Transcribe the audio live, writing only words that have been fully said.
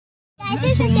guys,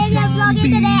 this is Davi vlogging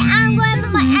today. I'm going to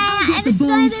my area and it's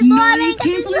going to be boring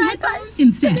because it's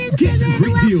Instead, get a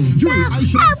great deal. I'm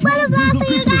going to vlog for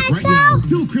you guys, right now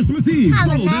till Christmas Eve. Have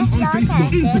a Follow them nice on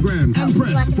Facebook, Instagram, and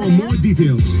Press for more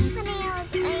details. I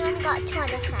only got 2 on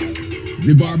this side.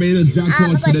 The Barbados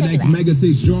jackpot for the next Mega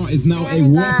 6 draw is now a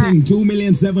whopping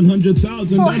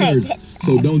 $2,700,000.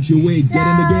 So don't you wait, get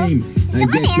in the game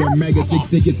and get your Mega 6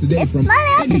 tickets today from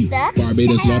any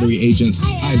Barbados lottery agent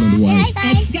island-wide.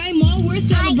 At Sky Mall, we're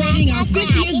celebrating our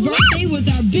 50th birthday with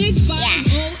our Big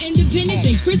 5-0 Independence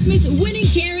and Christmas winning,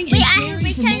 caring, and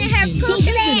sharing promotion. So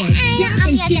visit us, shop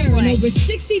and share in over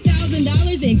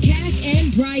 $60,000 in cash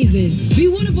and prizes. Be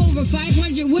one of over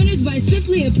 500 winners by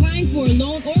simply applying for a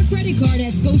loan or credit card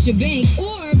at Scotiabank,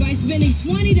 or by spending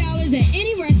 $20 at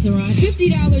any restaurant,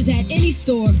 $50 at any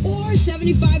store, or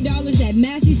 $75 at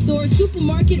Massey Store,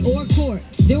 Supermarket, or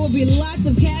Courts. There will be lots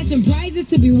of cash and prizes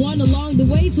to be won along the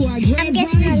way to our grand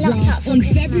prize draw on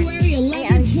February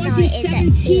 11,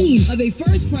 2017 of a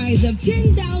first prize of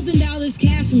 $10,000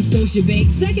 cash from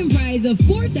Scotiabank, second prize of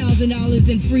 $4,000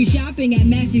 in free shopping at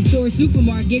Massey Store,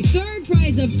 Supermarket, third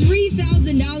prize of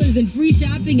 $3,000 in free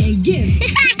shopping and gifts.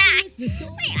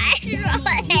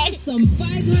 Some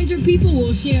 500 people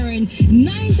will share in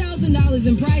 $9,000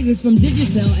 in prizes from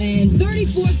Digicel and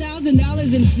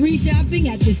 $34,000 in free shopping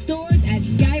at the stores at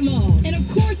Sky Mall. And of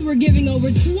course, we're giving over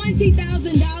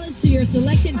 $20,000 to your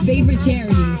selected favorite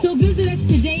charities. So visit us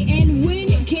today and win,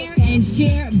 care, and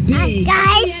share big.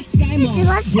 Guys, at Sky Mall,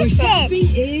 where shopping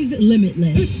is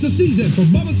limitless. It's the season for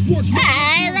Bubba Sports.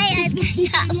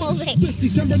 This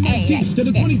December 19th to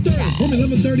the 23rd from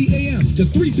 11:30 a.m. to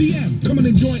 3 p.m. Come and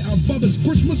enjoy our Bubba's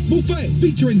Christmas buffet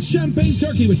featuring champagne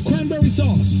turkey with cranberry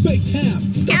sauce, baked ham,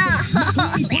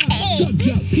 macaroni pie, jug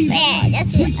pizza,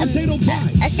 sweet potato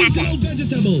pie, seasonal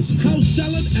vegetables, house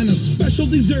salad, and a special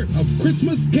dessert of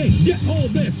Christmas cake. Get all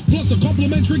this plus a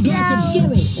complimentary glass of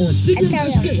sorrel or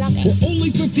Seagram Escape for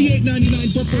only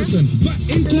 $58.99 per person. That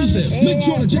inclusive. Make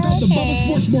sure to check out the Bubba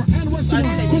Sports Bar and Restaurant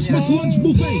Christmas Lunch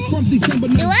Buffet from December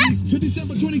 19th to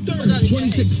December 23rd,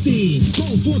 2016.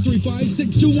 Call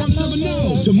 435-621-7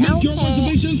 now to make your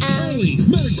reservations early.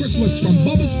 Merry Christmas from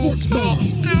Bubba Sports Bar.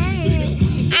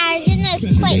 It's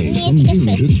quite near to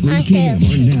Christmas. Are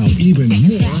now even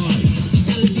more on.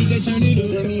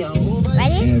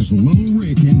 Ready? As Lil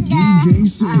Rick and DJ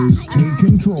Sis take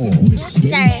control with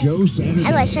Stage Show Saturday.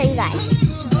 I'm going to show you guys.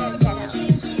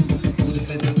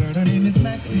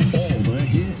 All the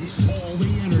hits, all the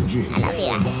energy. I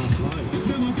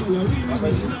love you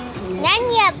guys. None of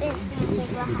your business.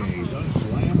 Saturdays on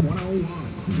Slam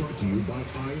 101. Brought to you by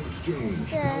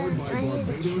iExchange. Powered by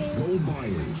Barbados Gold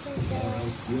Buyers.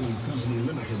 RLC Company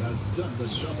Limited has done the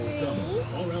shovel double.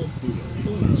 RLC,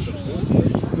 owner of the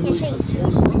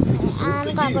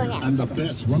and the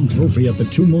best rum trophy at the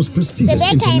 2 most prestigious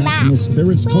international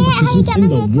spirits competitions in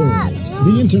the world.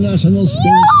 The International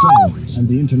Spirits Challenge and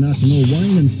the International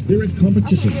Wine and Spirit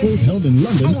Competition, both held in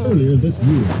London earlier this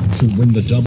year. To win the double